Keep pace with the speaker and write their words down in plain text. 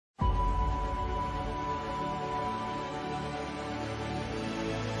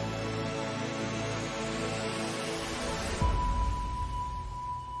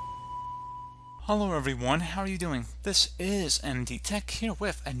Hello everyone, how are you doing? This is MD Tech here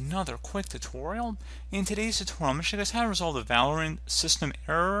with another quick tutorial. In today's tutorial, I'm going to show you guys how to resolve the Valorant system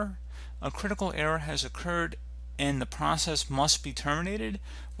error. A critical error has occurred and the process must be terminated.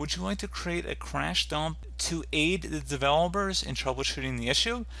 Would you like to create a crash dump to aid the developers in troubleshooting the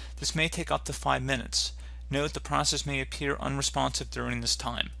issue? This may take up to 5 minutes. Note the process may appear unresponsive during this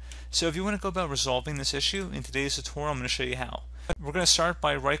time. So if you want to go about resolving this issue, in today's tutorial I'm going to show you how. We're going to start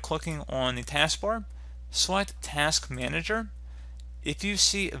by right-clicking on the taskbar, select Task Manager. If you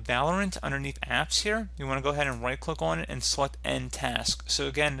see Valorant underneath Apps here, you want to go ahead and right-click on it and select End Task. So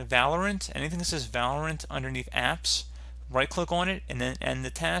again, Valorant, anything that says Valorant underneath Apps, right-click on it and then End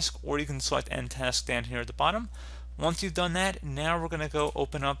the task, or you can select End Task down here at the bottom. Once you've done that, now we're going to go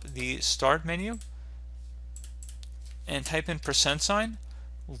open up the Start menu and type in %,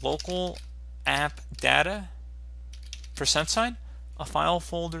 local app data, %. A file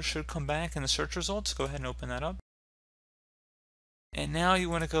folder should come back in the search results. Go ahead and open that up. And now you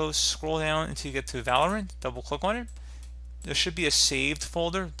want to go scroll down until you get to Valorant. Double click on it. There should be a saved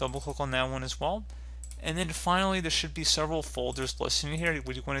folder. Double click on that one as well. And then finally there should be several folders listed in here.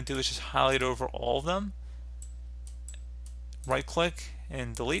 What you want to do is just highlight over all of them. Right click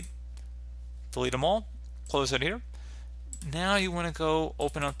and delete. Delete them all. Close it here. Now you want to go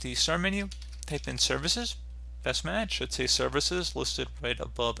open up the Start menu. Type in Services. Best match should say Services listed right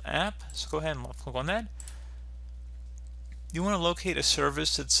above App. So go ahead and left click on that. You want to locate a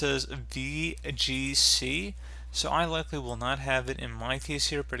service that says VGC. So I likely will not have it in my case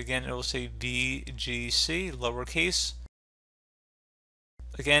here, but again it will say VGC, lowercase.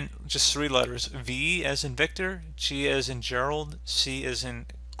 Again, just 3 letters. V as in Victor, G as in Gerald, C as in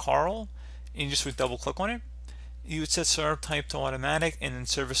Carl. And you just would double click on it. You would set startup type to automatic, and then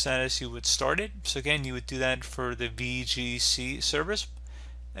service status you would start it. So again, you would do that for the VGC service.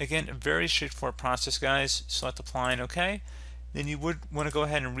 Again, a very straightforward process, guys. Select apply and OK. Then you would want to go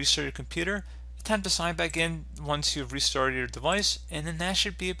ahead and restart your computer. Attempt to sign back in once you've restarted your device, and then that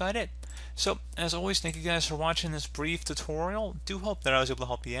should be about it. So as always, thank you guys for watching this brief tutorial. Do hope that I was able to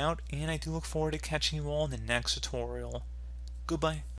help you out, and I do look forward to catching you all in the next tutorial. Goodbye.